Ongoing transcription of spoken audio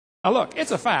Now look,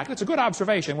 it's a fact, it's a good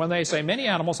observation when they say many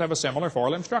animals have a similar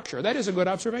four-limb structure. That is a good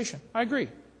observation. I agree.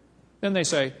 Then they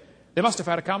say, they must have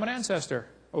had a common ancestor.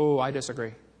 Oh, I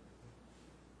disagree.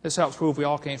 This helps prove we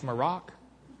all came from a rock.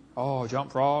 Oh,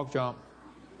 jump, frog, jump.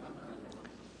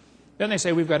 Then they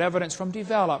say we've got evidence from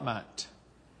development.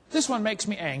 This one makes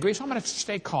me angry, so I'm going to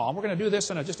stay calm. We're going to do this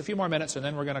in just a few more minutes, and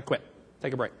then we're going to quit.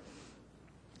 Take a break.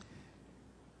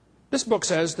 This book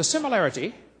says the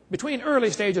similarity between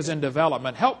early stages in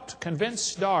development helped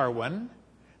convince Darwin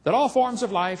that all forms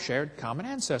of life shared common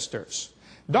ancestors.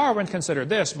 Darwin considered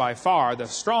this by far the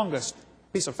strongest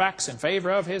piece of facts in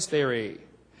favor of his theory.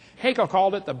 Haeckel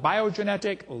called it the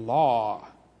biogenetic law.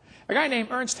 A guy named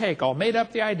Ernst Haeckel made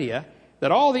up the idea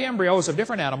that all the embryos of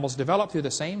different animals develop through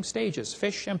the same stages: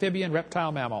 fish, amphibian,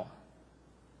 reptile, mammal.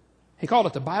 He called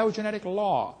it the biogenetic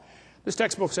law. This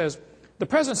textbook says the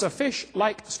presence of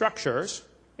fish-like structures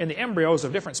in the embryos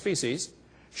of different species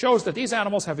shows that these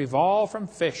animals have evolved from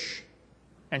fish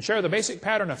and share the basic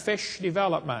pattern of fish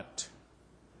development.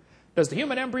 Does the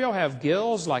human embryo have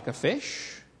gills like a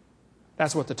fish?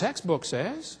 That's what the textbook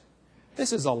says.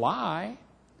 This is a lie.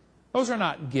 Those are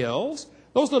not gills.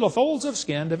 Those little folds of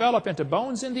skin develop into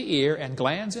bones in the ear and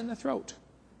glands in the throat.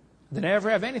 They never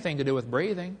have anything to do with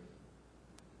breathing.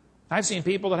 I've seen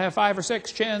people that have 5 or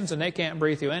 6 chins and they can't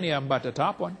breathe through any of them but the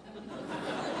top one.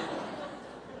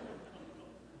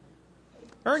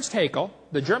 Ernst Haeckel,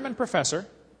 the German professor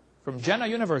from Jena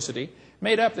University,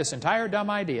 made up this entire dumb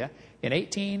idea in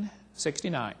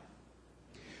 1869.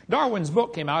 Darwin's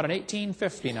book came out in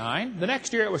 1859. The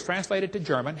next year it was translated to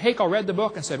German. Haeckel read the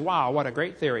book and said, "Wow, what a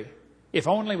great theory. If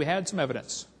only we had some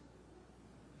evidence."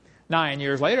 9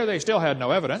 years later, they still had no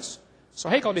evidence, so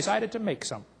Haeckel decided to make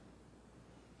some.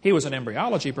 He was an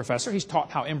embryology professor. He's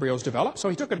taught how embryos develop, so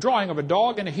he took a drawing of a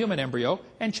dog and a human embryo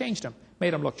and changed them,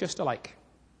 made them look just alike,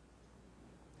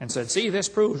 and said, "See, this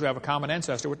proves we have a common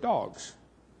ancestor with dogs."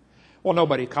 Well,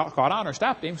 nobody caught on or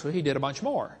stopped him, so he did a bunch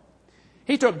more.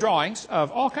 He took drawings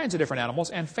of all kinds of different animals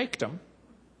and faked them,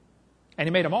 and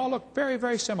he made them all look very,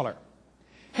 very similar.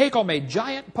 Haeckel made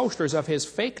giant posters of his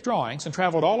fake drawings and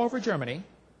traveled all over Germany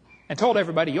and told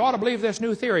everybody, "You ought to believe this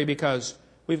new theory because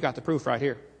we've got the proof right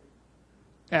here."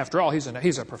 After all, he's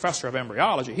a professor of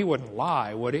embryology. He wouldn't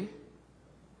lie, would he?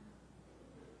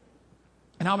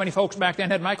 And how many folks back then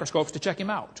had microscopes to check him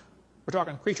out? We're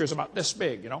talking creatures about this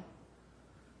big, you know.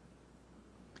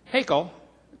 Haeckel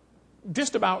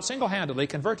just about single-handedly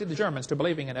converted the Germans to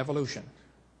believing in evolution,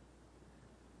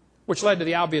 which led to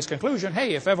the obvious conclusion,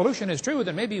 hey, if evolution is true,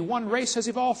 then maybe one race has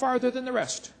evolved farther than the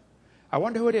rest. I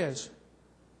wonder who it is.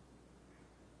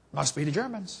 Must be the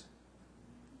Germans.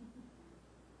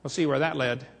 We'll see where that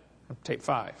led on tape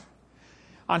 5.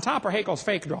 On top are Haeckel's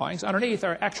fake drawings. Underneath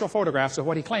are actual photographs of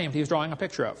what he claimed he was drawing a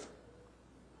picture of.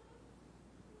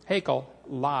 Haeckel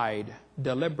lied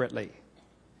deliberately.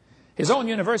 His own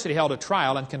university held a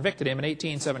trial and convicted him in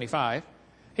 1875.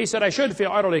 He said, "I should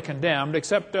feel utterly condemned,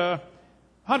 except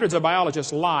hundreds of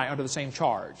biologists lie under the same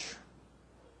charge.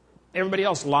 Everybody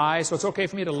else lies, so it's okay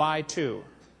for me to lie too."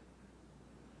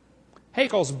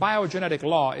 Haeckel's biogenetic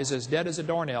law is as dead as a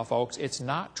doornail, folks. It's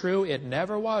not true. It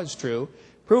never was true.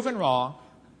 Proven wrong,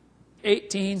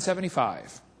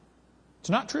 1875. It's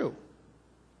not true.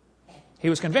 He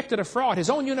was convicted of fraud. His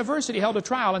own university held a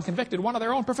trial and convicted one of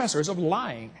their own professors of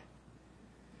lying.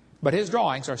 But his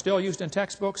drawings are still used in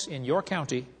textbooks in your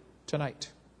county tonight.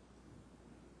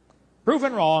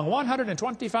 Proven wrong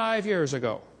 125 years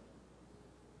ago.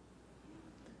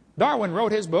 Darwin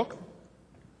wrote his book,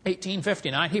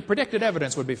 1859. He predicted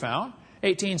evidence would be found.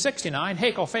 1869,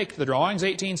 Haeckel faked the drawings.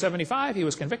 1875, he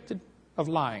was convicted of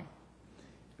lying.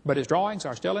 But his drawings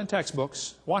are still in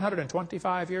textbooks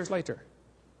 125 years later.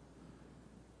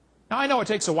 Now, I know it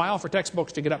takes a while for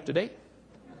textbooks to get up to date.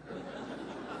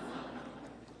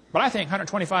 But I think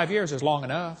 125 years is long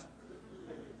enough.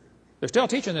 They're still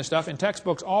teaching this stuff in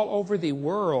textbooks all over the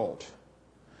world.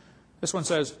 This one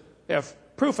says, if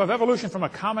proof of evolution from a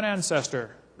common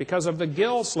ancestor because of the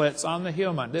gill slits on the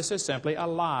human. This is simply a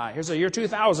lie. Here's a year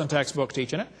 2000 textbook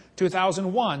teaching it.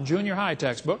 2001 junior high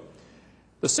textbook.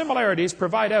 The similarities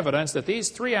provide evidence that these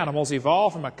 3 animals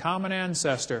evolved from a common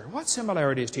ancestor. What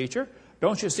similarities, teacher?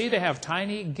 Don't you see they have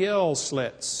tiny gill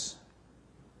slits?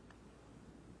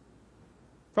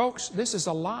 Folks, this is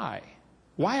a lie.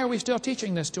 Why are we still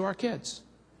teaching this to our kids?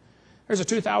 There's a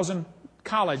 2000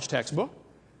 college textbook.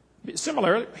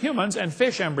 Similar, humans and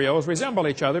fish embryos resemble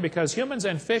each other because humans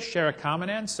and fish share a common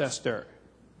ancestor.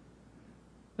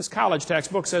 This college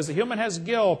textbook says the human has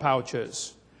gill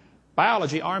pouches.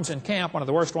 Biology, Arms in Camp, one of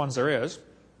the worst ones there is,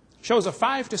 shows a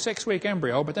 5 to 6 week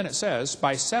embryo, but then it says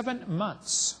by 7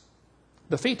 months,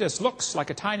 the fetus looks like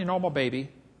a tiny normal baby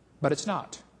But it's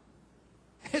not.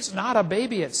 It's not a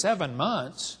baby at 7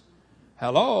 months.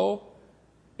 Hello?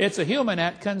 It's a human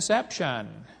at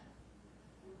conception.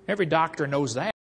 Every doctor knows that.